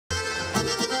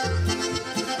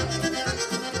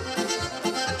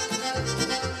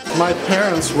My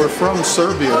parents were from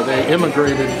Serbia. They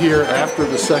immigrated here after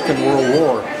the Second World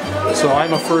War. So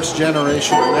I'm a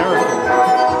first-generation American.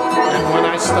 And when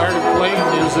I started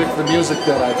playing music, the music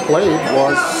that I played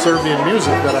was Serbian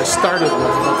music that I started with.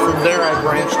 But from there I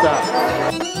branched out.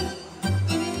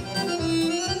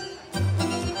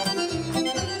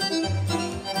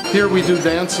 Here we do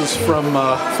dances from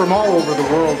all over the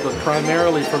world, but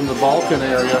primarily from the Balkan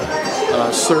area,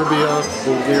 Serbia,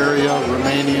 Bulgaria,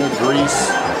 Romania,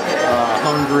 Greece,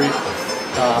 Hungary.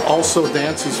 Also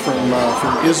dances from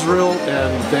Israel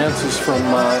and dances from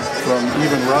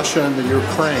even Russia and the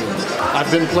Ukraine.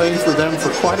 I've been playing for them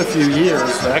for quite a few years,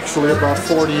 actually about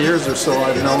 40 years or so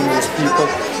I've known those people,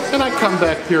 and I come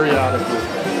back periodically.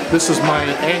 This is my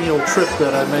annual trip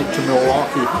that I make to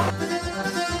Milwaukee.